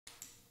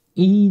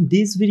In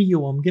this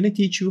video, I'm gonna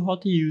teach you how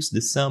to use the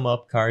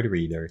Sumup card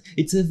reader.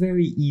 It's a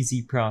very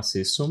easy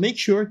process, so make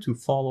sure to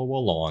follow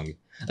along.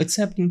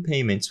 Accepting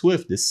payments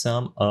with the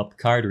Sumup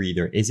card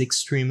reader is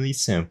extremely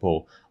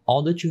simple.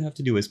 All that you have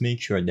to do is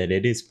make sure that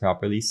it is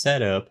properly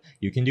set up.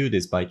 You can do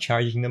this by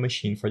charging the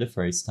machine for the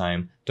first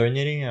time,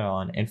 turning it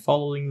on, and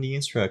following the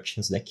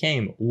instructions that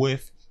came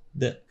with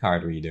the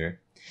card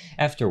reader.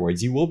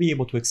 Afterwards, you will be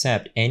able to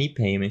accept any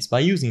payments by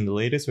using the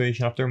latest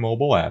version of their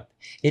mobile app.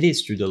 It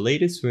is through the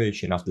latest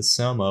version of the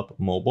SumUp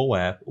mobile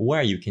app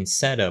where you can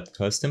set up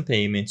custom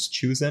payments,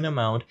 choose an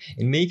amount,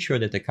 and make sure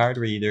that the card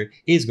reader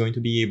is going to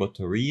be able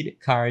to read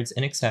cards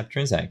and accept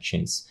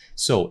transactions.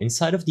 So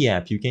inside of the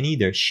app, you can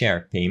either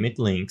share payment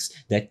links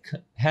that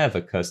have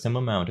a custom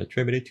amount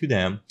attributed to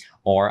them,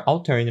 or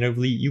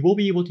alternatively, you will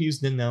be able to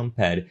use the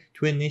numpad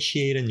to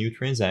initiate a new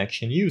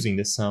transaction using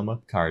the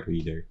SumUp card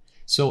reader.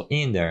 So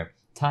in there,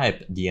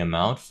 type the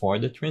amount for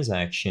the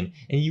transaction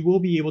and you will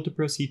be able to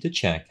proceed to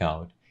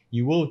checkout.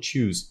 You will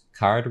choose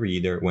card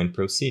reader when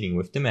proceeding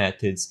with the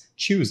methods,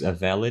 choose a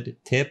valid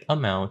tip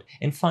amount,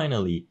 and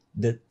finally,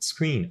 the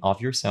screen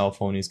of your cell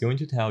phone is going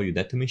to tell you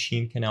that the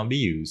machine can now be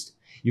used.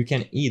 You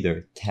can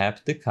either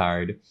tap the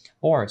card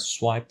or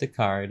swipe the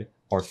card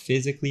or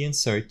physically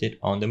insert it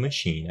on the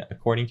machine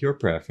according to your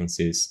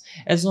preferences.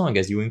 As long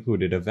as you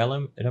included a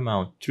valid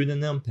amount through the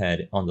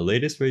numpad on the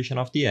latest version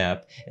of the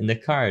app and the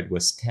card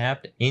was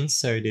tapped,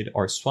 inserted,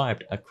 or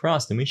swiped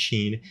across the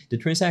machine, the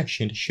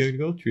transaction should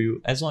go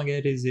through as long as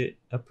it is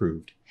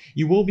approved.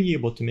 You will be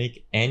able to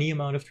make any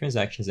amount of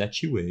transactions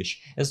that you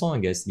wish as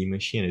long as the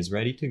machine is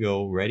ready to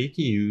go, ready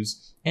to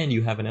use, and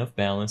you have enough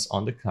balance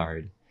on the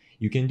card.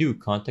 You can do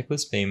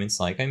contactless payments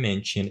like I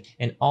mentioned,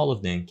 and all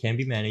of them can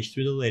be managed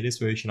through the latest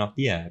version of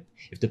the app.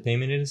 If the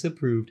payment is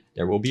approved,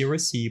 there will be a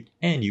receipt,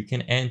 and you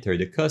can enter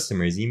the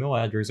customer's email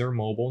address or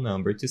mobile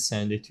number to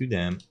send it to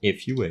them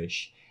if you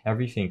wish.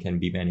 Everything can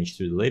be managed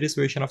through the latest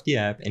version of the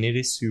app, and it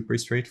is super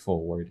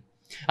straightforward.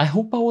 I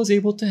hope I was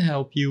able to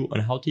help you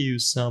on how to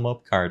use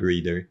SumUp Card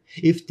Reader.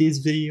 If this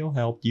video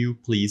helped you,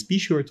 please be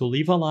sure to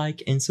leave a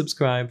like and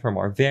subscribe for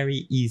more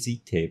very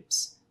easy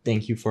tips.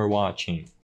 Thank you for watching.